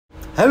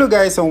Hello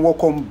guys, and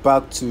welcome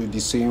back to the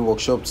sewing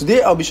workshop.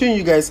 Today I'll be showing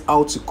you guys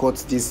how to cut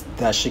this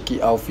dashiki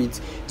outfit.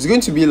 It's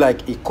going to be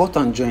like a cut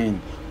and join,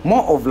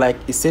 more of like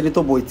a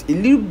senator, but it's a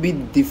little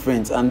bit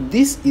different, and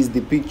this is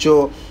the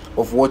picture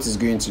of what it's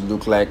going to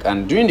look like.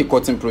 And during the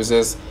cutting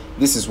process,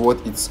 this is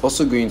what it's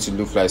also going to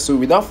look like. So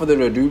without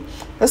further ado,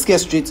 let's get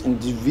straight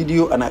into the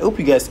video, and I hope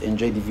you guys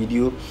enjoy the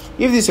video.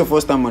 If this is your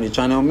first time on the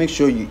channel, make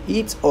sure you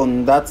hit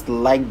on that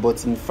like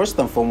button first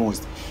and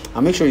foremost,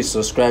 and make sure you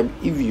subscribe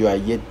if you are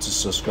yet to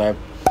subscribe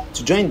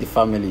to join the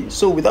family.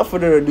 So without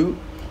further ado,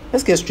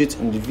 let's get straight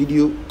into the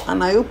video,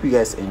 and I hope you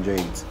guys enjoy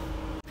it.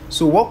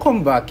 So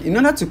welcome back. In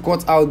order to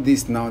cut out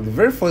this now, the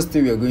very first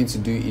thing we are going to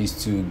do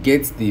is to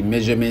get the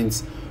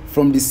measurements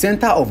from the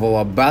center of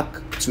our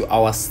back to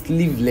our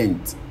sleeve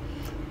length.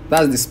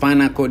 That's the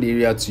spinal cord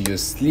area to your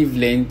sleeve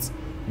length,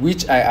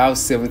 which I have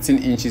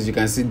 17 inches. You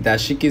can see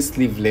dashiki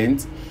sleeve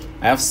length.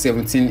 I have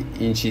 17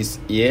 inches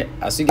here,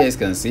 as you guys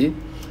can see.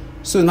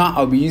 So now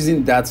I'll be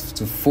using that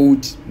to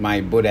fold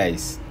my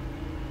bodice.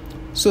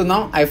 So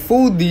now I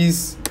fold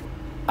this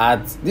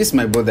at this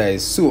my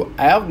bodice. So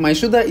I have my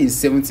shoulder is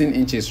 17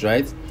 inches,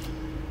 right?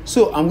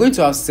 So I'm going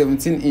to have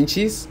 17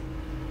 inches.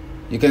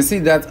 You can see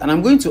that, and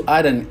I'm going to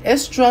add an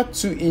extra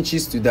 2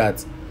 inches to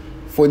that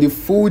for the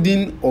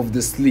folding of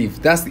the sleeve.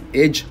 That's the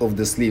edge of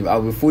the sleeve.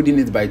 I'll be folding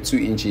it by 2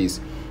 inches.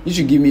 It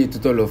should give me a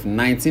total of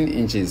 19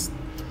 inches.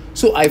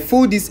 So I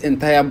fold this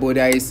entire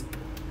bodice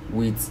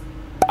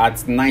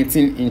at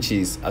 19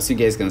 inches, as you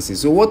guys can see.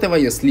 So whatever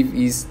your sleeve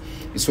is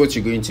what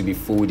you're going to be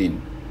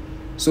folding.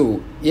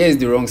 So here is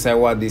the wrong side,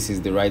 while this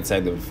is the right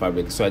side of the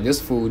fabric. So I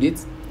just fold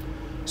it.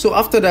 So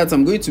after that,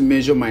 I'm going to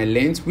measure my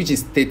length, which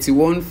is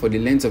 31 for the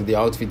length of the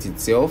outfit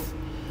itself,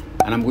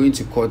 and I'm going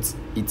to cut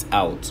it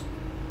out.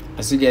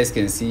 As you guys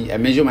can see, I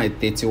measure my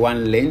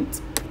 31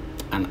 length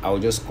and I'll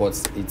just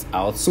cut it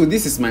out. So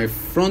this is my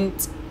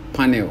front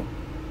panel.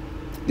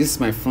 This is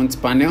my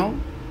front panel.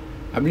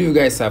 I believe you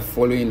guys are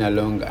following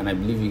along, and I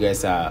believe you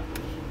guys are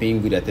paying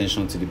good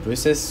attention to the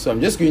process. So I'm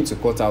just going to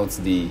cut out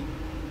the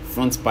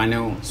front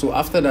panel. So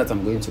after that,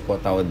 I'm going to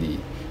cut out the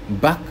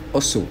back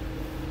also.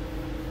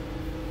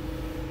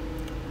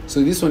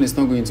 So this one is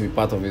not going to be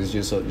part of it,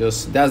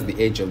 just that's the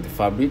edge of the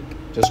fabric,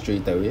 just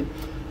straight away.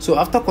 So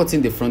after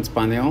cutting the front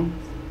panel,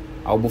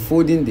 I'll be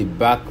folding the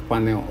back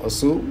panel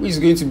also, which is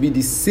going to be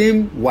the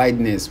same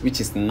wideness, which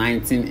is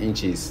 19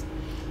 inches.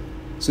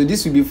 So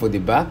this will be for the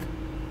back.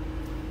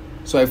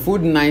 So I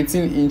fold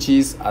 19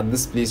 inches at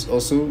this place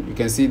also. You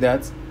can see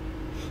that.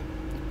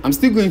 I'm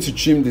still going to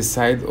trim the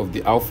side of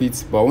the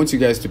outfit, but I want you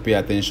guys to pay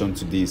attention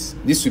to this.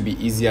 This will be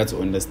easier to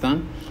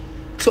understand.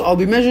 So I'll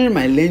be measuring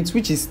my length,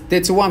 which is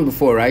 31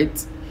 before,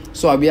 right?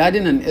 So I'll be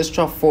adding an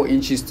extra 4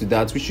 inches to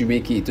that, which will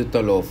make it a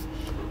total of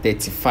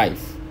 35.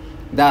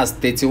 That's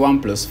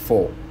 31 plus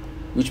 4,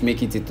 which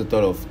make it a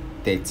total of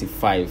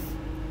 35.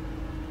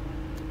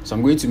 So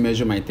I'm going to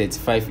measure my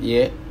 35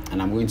 here,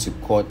 and I'm going to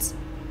cut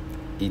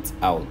it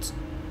out.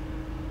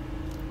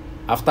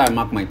 After I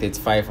mark my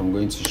 35, I'm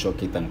going to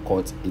shock it and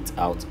cut it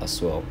out as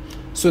well.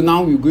 So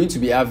now we're going to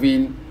be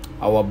having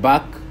our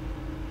back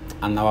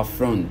and our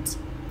front.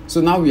 So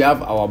now we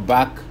have our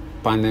back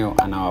panel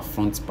and our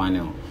front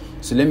panel.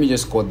 So let me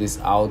just cut this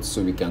out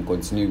so we can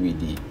continue with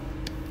the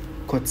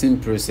cutting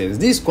process.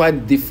 This is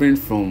quite different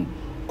from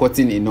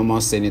cutting a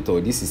normal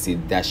senator. This is a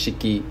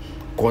dashiki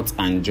cut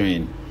and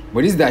join.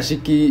 But this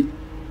dashiki,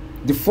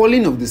 the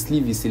folding of the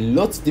sleeve is a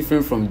lot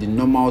different from the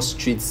normal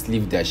straight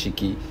sleeve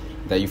dashiki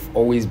that you've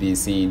always been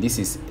seeing. This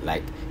is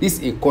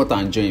a cut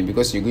and join,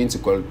 because you're going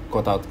to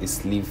cut out a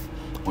sleeve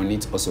on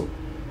it also.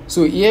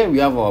 So here we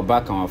have our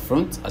back and our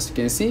front, as you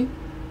can see.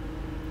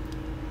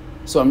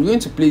 So I'm going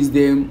to place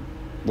them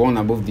one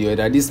above the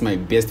other. This is my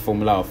best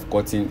formula of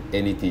cutting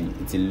anything.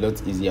 It's a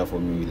lot easier for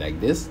me like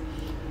this.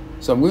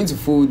 So I'm going to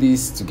fold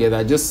these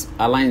together, just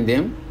align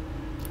them.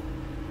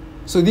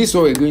 So this is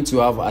what we're going to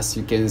have, as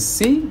you can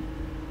see.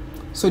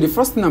 So the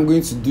first thing I'm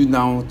going to do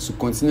now to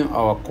continue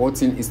our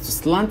cutting is to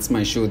slant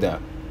my shoulder.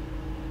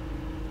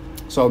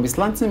 So I'll be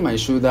slanting my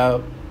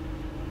shoulder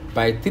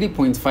by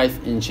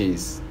 3.5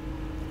 inches.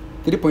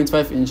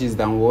 3.5 inches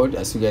downward,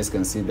 as you guys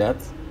can see that.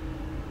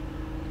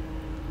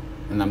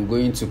 And I'm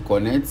going to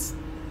connect.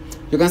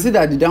 You can see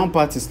that the down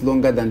part is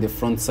longer than the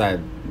front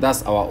side.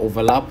 That's our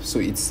overlap, so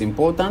it's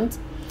important.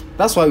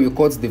 That's why we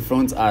cut the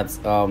front at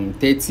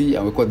 30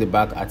 and we cut the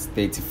back at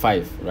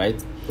 35,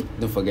 right?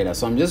 Don't forget that.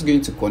 So I'm just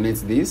going to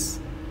connect this.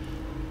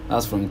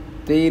 That's from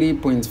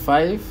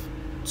 30.5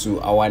 to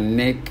our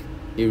neck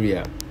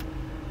area.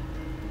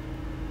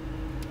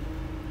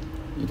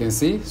 You can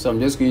see. So I'm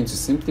just going to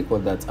simply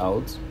cut that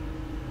out.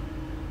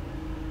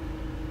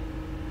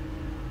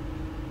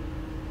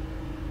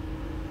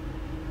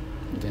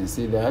 You can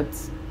see that.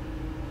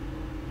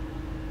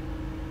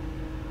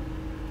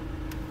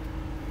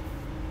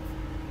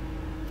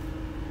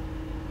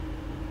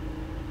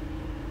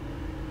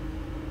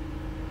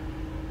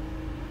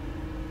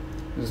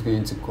 Just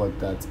going to cut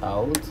that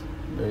out.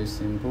 Very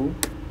simple.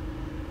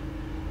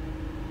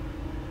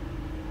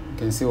 You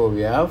can see what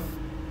we have.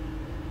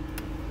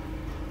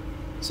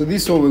 So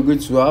this is what we're going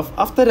to have.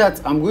 After that,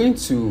 I'm going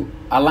to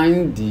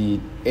align the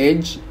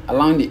edge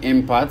along the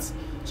end part.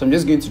 So I'm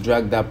just going to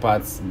drag that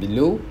part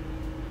below.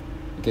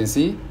 You can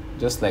see,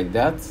 just like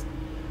that.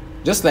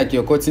 Just like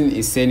you're cutting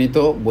a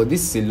senator, but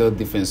this is a lot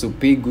different. So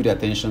pay good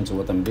attention to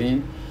what I'm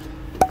doing.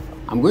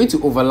 I'm going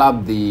to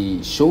overlap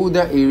the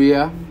shoulder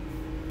area.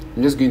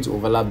 I'm just going to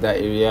overlap that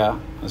area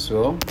as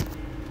well.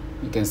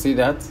 You can see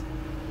that.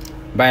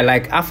 By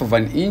like half of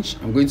an inch,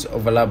 I'm going to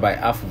overlap by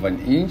half of an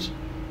inch.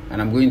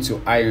 And I'm going to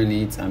iron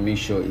it and make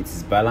sure it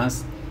is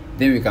balanced.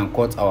 Then we can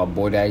cut our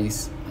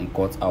borders and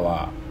cut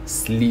our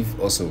sleeve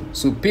also.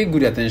 So pay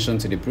good attention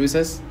to the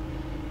process.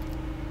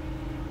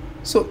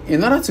 So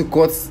in order to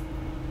cut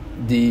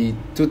the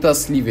total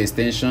sleeve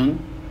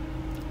extension,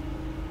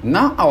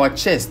 now our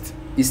chest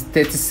is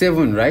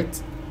 37,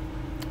 right?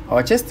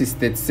 Our chest is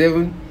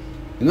 37.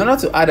 In order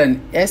to add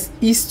an S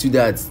to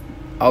that,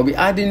 I'll be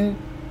adding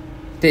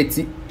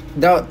 30.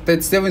 That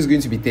 37 is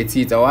going to be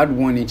 38. I'll add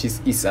 1 inch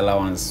east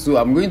allowance. So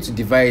I'm going to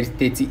divide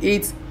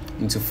 38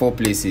 into 4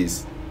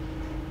 places.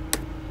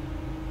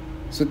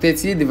 So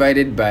 38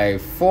 divided by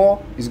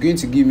 4 is going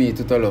to give me a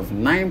total of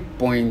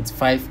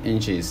 9.5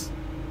 inches.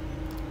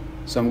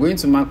 So I'm going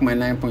to mark my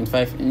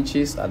 9.5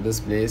 inches at this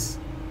place.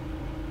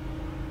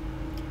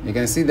 You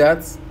can see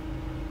that.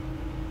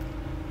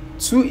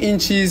 2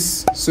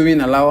 inches sewing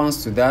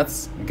allowance to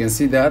that. You can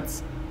see that.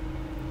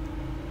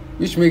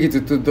 Which make it a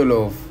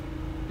total of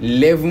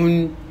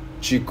 11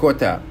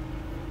 3/4.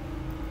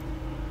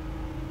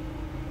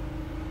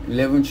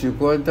 11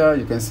 3/4.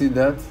 You can see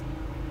that.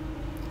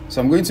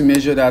 So I'm going to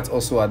measure that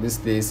also at this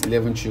place,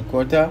 11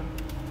 3/4.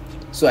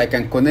 So I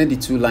can connect the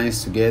two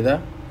lines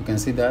together. You can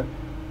see that.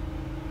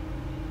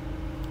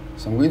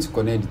 So I'm going to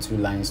connect the two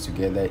lines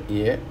together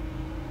here.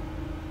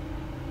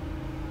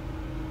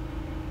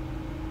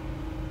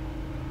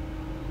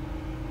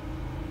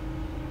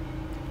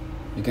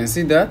 You can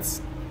see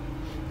that.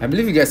 I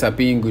believe you guys are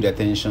paying good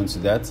attention to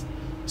that.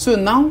 So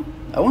now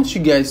I want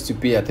you guys to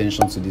pay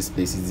attention to this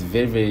place. It's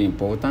very, very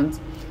important.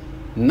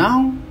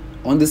 Now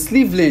on the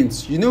sleeve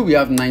length, you know we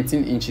have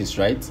 19 inches,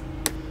 right?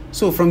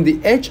 So from the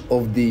edge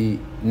of the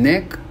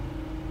neck,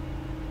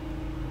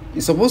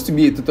 it's supposed to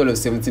be a total of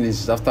 17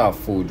 inches after I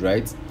fold,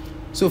 right?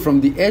 So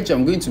from the edge,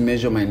 I'm going to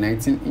measure my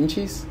 19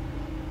 inches.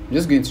 I'm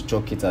just going to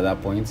chalk it at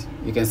that point.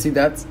 You can see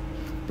that.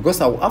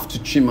 Because I will have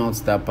to trim out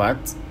that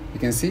part. You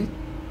can see.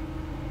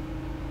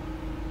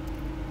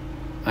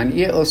 And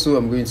here also,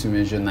 I'm going to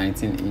measure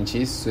 19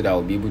 inches so that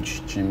I'll be able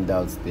to trim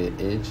out the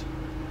edge.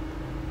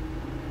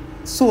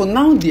 So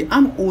now the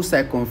armhole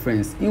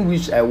circumference in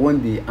which I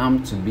want the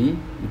arm to be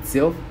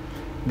itself.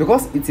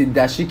 Because it's a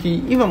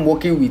dashiki, if I'm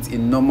working with a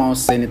normal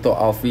senator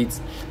outfit,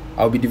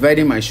 I'll be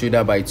dividing my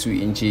shoulder by 2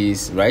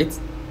 inches, right?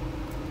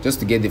 Just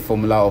to get the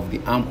formula of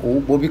the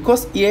armhole. But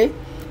because here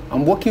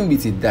I'm working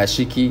with a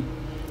dashiki,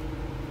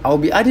 I'll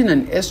be adding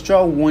an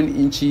extra 1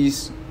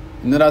 inches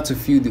in order to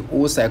fill the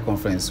whole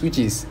circumference, which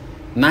is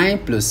 9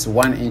 plus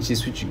 1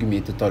 inches, which will give me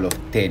a total of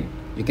 10.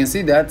 You can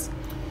see that.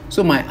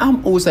 So my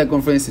armhole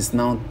circumference is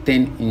now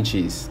 10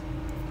 inches.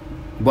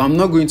 But I'm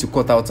not going to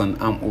cut out an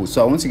armhole.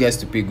 So I want you guys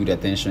to pay good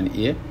attention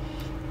here.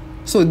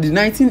 So the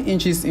 19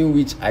 inches in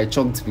which I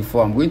chalked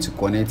before, I'm going to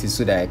connect it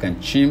so that I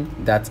can trim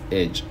that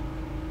edge.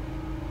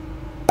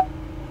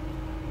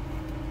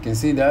 You can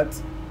see that.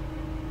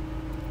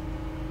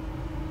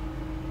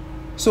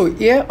 So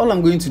here, all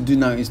I'm going to do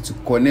now is to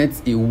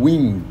connect a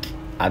wing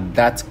at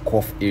that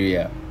cuff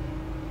area.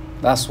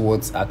 That's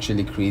what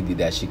actually creates the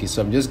dashiki.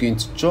 So I'm just going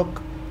to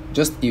chalk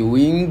just a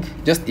wing,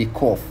 just a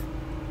cuff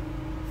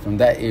from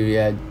that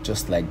area,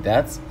 just like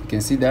that. You can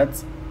see that.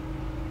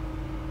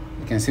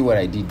 You can see what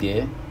I did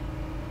there.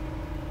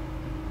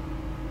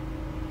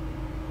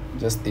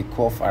 Just a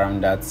cuff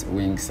around that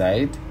wing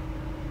side.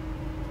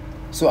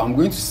 So I'm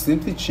going to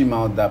simply trim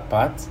out that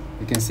part.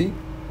 You can see.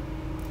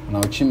 And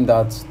I'll trim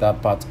that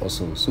part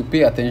also. So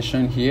pay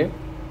attention here.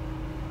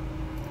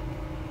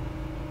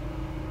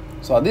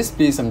 So at this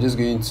place, I'm just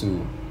going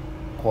to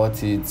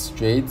cut it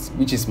straight,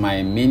 which is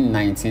my main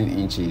 19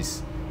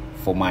 inches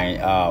for my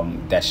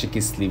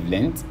dashiki sleeve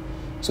length.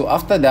 So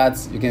after that,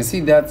 you can see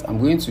that I'm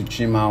going to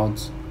trim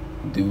out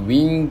the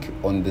wing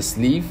on the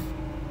sleeve.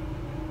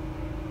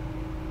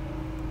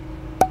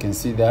 You can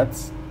see that.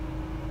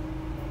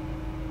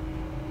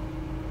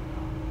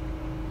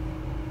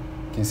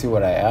 You can see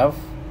what I have.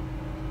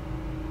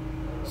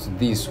 So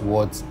this is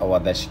what our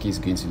dashiki is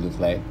going to look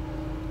like.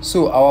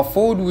 So our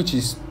fold, which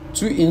is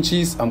 2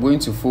 inches, I'm going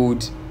to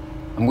fold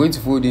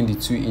in the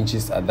 2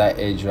 inches at that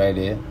edge right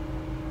there.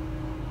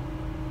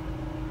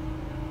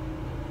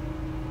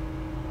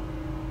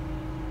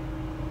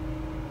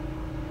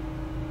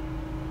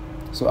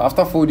 So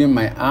after folding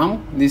my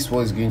arm, this is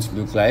what it's going to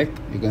look like.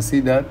 You can see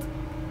that.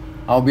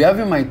 I'll be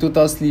having my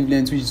total sleeve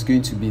length, which is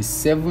going to be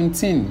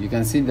 17. You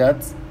can see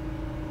that.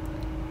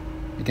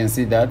 You can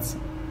see that.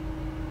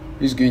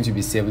 It's going to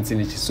be 17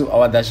 inches. So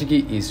our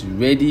dashiki is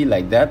ready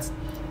like that.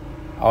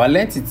 Our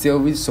length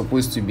itself is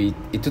supposed to be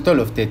a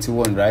total of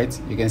 31, right?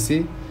 You can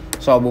see.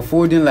 So I'll be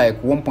folding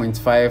like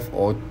 1.5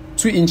 or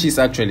 2 inches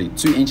actually.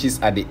 2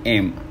 inches at the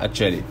M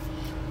actually.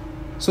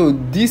 So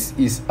this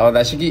is our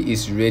dashiki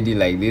is ready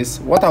like this.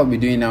 What I'll be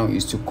doing now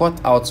is to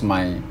cut out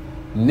my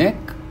neck.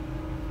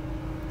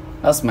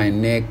 That's my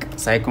neck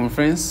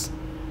circumference.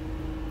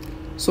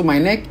 So my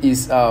neck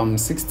is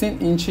 16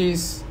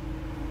 inches.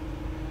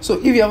 So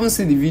if you haven't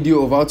seen the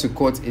video of how to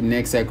cut a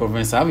neck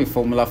circumference, I have a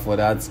formula for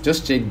that.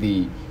 Just check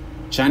the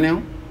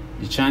channel.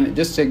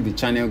 Just check the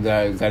channel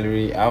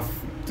gallery. I have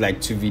like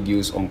 2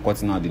 videos on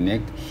cutting out the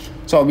neck.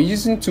 So I'll be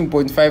using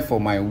 2.5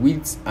 for my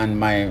width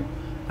and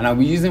I'll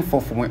be using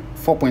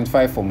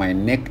 4.5 for my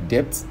neck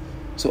depth.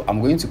 So I'm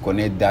going to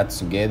connect that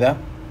together.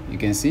 You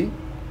can see.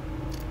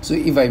 So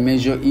if I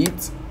measure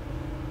it,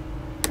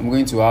 I'm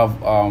going to have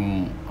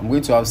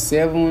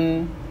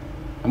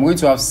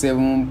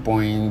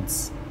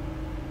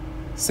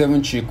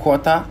 7.3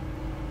 quarter.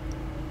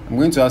 I'm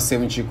going to have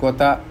 7.3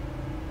 quarter.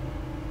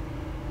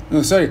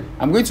 No, sorry,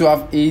 I'm going to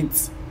have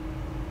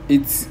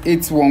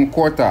 8.1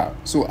 quarter.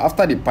 So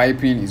after the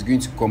piping, it's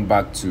going to come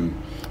back to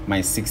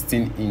my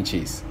 16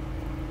 inches.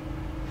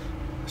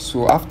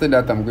 So after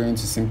that, I'm going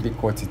to simply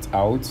cut it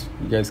out.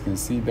 You guys can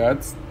see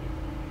that.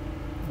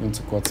 I'm going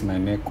to cut my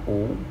neck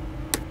hole.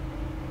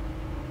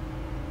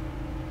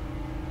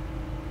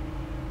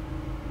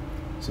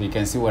 So you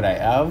can see what I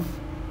have.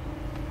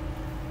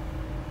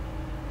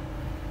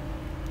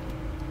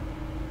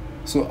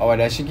 So our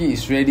dashiki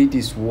is ready.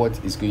 This is what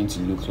it's going to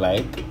look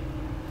like.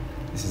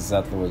 This is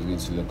exactly what it's going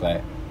to look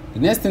like. The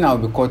next thing I'll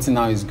be cutting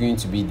now is going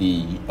to be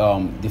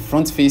the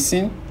front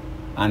facing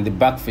and the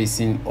back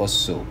facing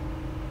also.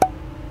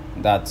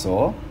 That's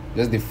all.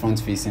 Just the front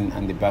facing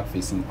and the back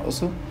facing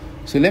also.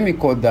 So let me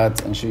cut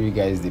that and show you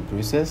guys the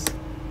process,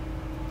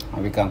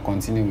 and we can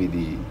continue with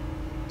the.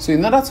 So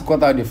in order to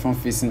cut out the front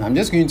facing, I'm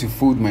just going to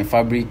fold my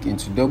fabric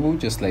into double,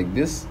 just like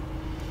this,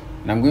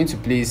 and I'm going to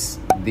place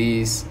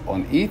this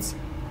on it,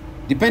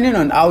 depending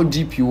on how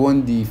deep you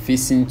want the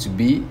facing to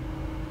be.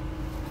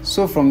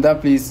 So from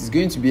that place, it's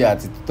going to be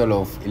at a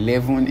total of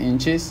 11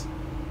 inches.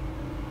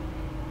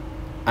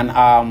 And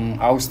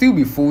I'll still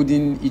be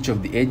folding each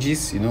of the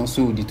edges, you know,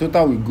 so the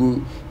total will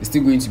go is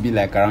still going to be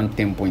like around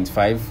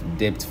 10.5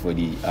 depth for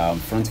the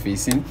front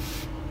facing.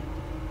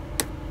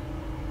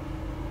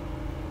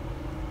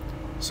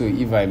 So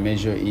if I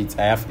measure it,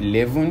 I have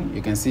 11.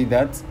 You can see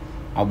that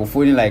I'll be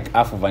folding like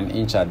half of an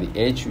inch at the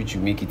edge, which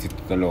will make it a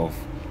total of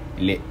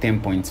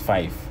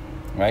 10.5,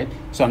 right?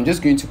 So I'm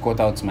just going to cut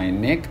out my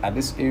neck at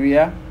this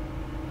area.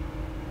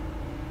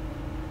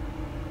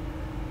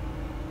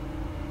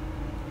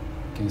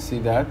 You can see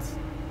that.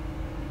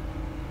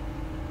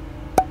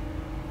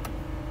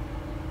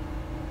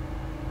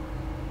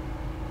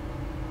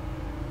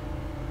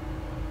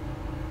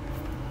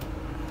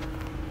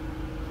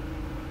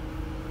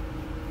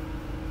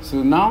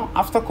 So now,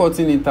 after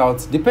cutting it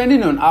out,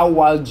 depending on how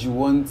wide you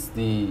want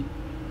the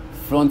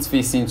front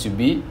facing to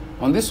be,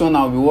 on this one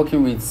I'll be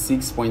working with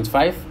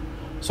 6.5.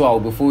 So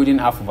I'll be folding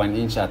half of an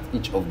inch at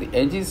each of the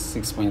edges,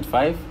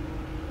 6.5.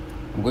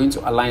 I'm going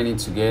to align it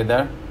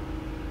together.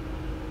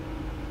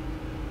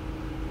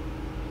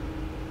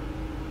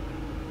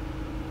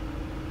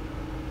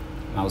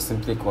 I'll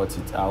simply cut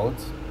it out.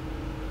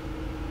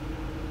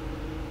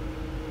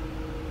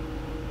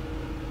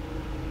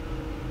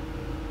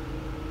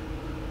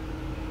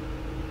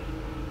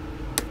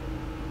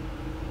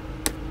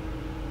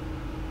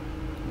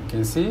 You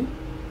can see.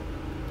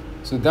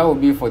 So that will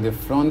be for the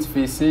front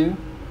facing.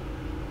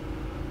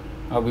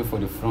 That will be for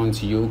the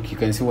front yoke. You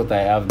can see what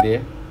I have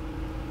there.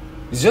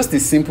 It's just a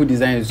simple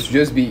design. It should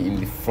just be in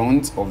the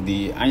front of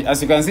the, and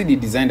as you can see, the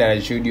design that I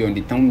showed you on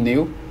the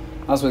thumbnail,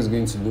 that's what it's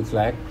going to look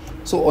like.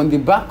 So on the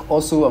back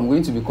also, I'm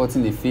going to be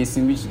cutting the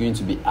facing, which is going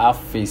to be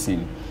half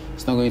facing.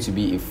 It's not going to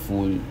be a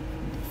full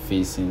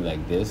facing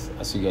like this,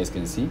 as you guys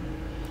can see.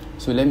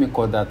 So let me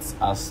cut that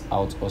as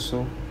out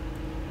also.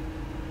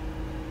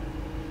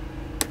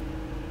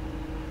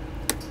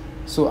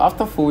 So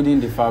after folding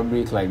the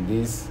fabric like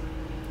this,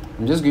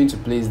 I'm just going to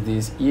place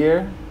this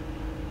here,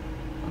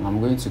 and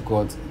I'm going to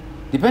cut.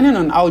 Depending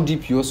on how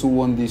deep you also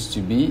want this to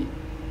be,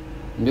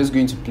 I'm just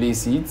going to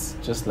place it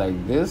just like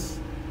this.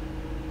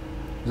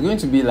 It's going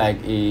to be like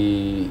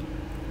a,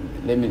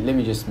 let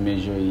me just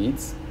measure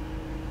it.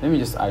 Let me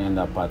just iron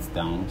that part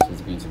down so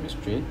it's going to be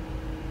straight.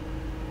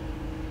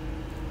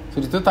 So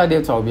the total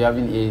depth I'll be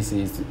having here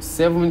is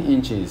 7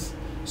 inches.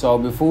 So I'll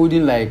be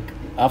folding like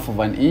half of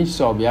an inch,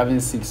 so I'll be having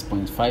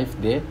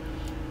 6.5 there.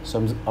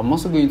 So I'm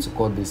also going to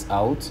cut this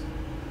out.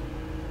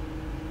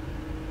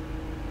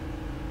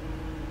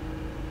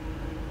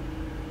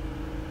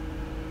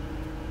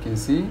 You can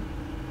see.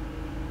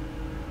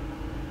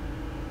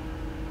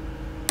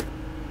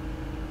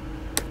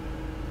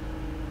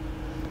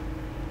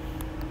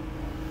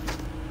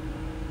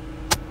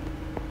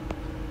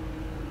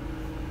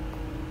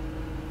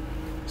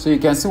 So you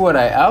can see what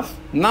I have.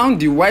 Now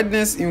the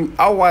wideness, in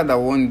how wide I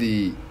want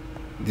the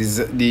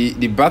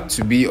back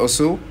to be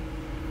also.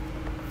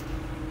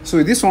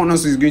 So this one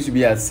also is going to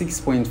be at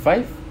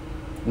 6.5.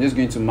 I'm just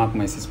going to mark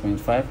my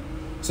 6.5.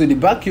 So the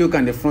back yoke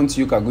and the front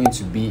yoke are going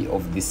to be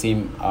of the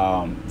same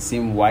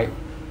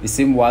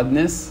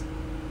wideness.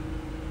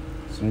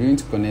 So I'm going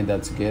to connect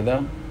that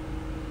together.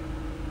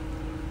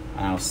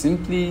 and I'll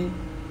simply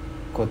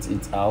cut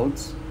it out.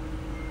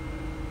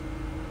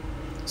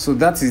 So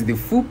that is the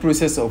full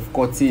process of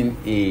cutting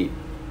a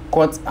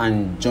cut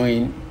and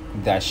join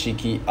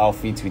dashiki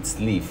outfit with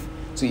sleeve.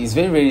 So it's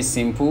very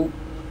simple.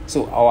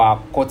 So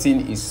our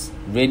cutting is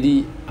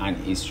ready and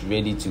it's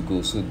ready to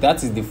go. So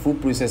that is the full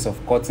process of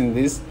cutting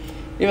this.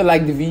 If you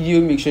like the video,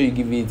 make sure you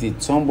give it a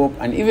thumb up,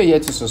 and if you're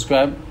yet to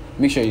subscribe,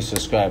 make sure you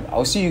subscribe.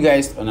 I'll see you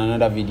guys on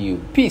another video.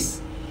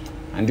 Peace,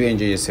 and do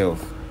enjoy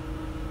yourself.